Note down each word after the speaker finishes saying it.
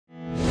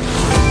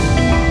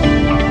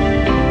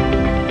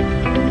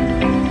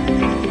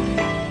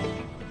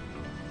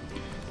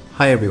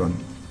Hi everyone.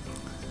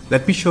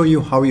 Let me show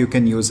you how you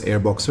can use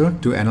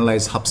Airboxr to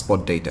analyze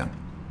HubSpot data.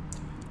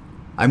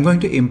 I'm going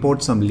to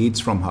import some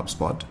leads from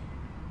HubSpot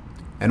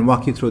and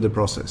walk you through the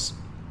process.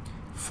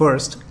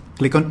 First,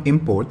 click on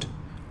Import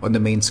on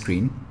the main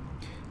screen,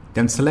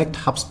 then select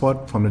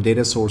HubSpot from the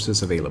data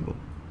sources available.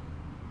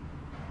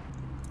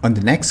 On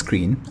the next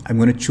screen, I'm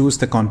going to choose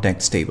the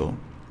contacts table,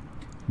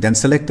 then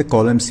select the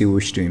columns you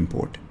wish to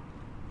import.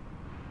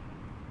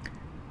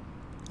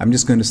 I'm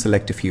just going to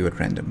select a few at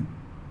random.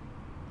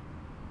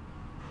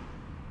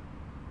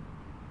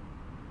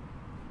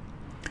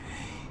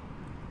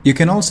 You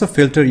can also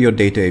filter your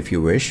data if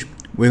you wish.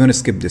 We're going to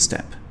skip this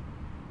step.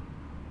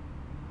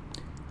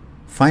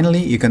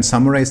 Finally, you can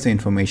summarize the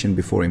information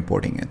before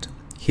importing it.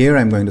 Here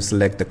I'm going to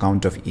select the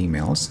count of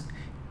emails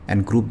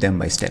and group them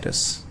by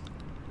status.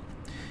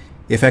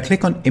 If I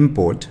click on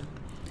Import,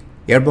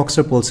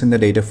 Airboxr pulls in the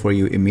data for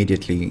you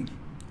immediately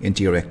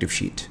into your active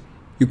sheet.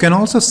 You can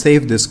also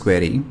save this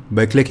query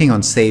by clicking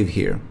on Save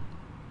here.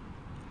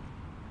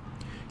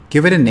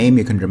 Give it a name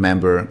you can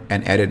remember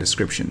and add a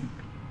description.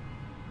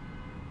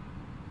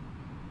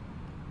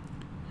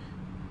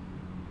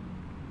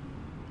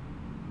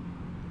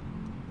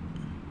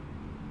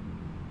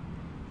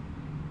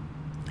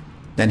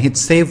 Then hit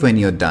Save when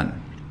you're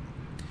done.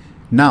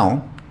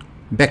 Now,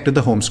 back to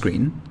the home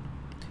screen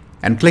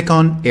and click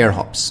on Air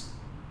Hops.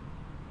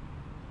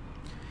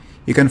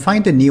 You can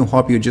find the new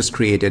hop you just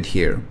created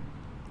here.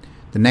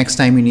 The next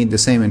time you need the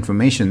same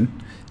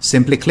information,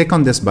 simply click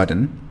on this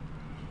button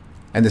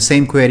and the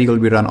same query will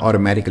be run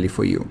automatically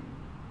for you.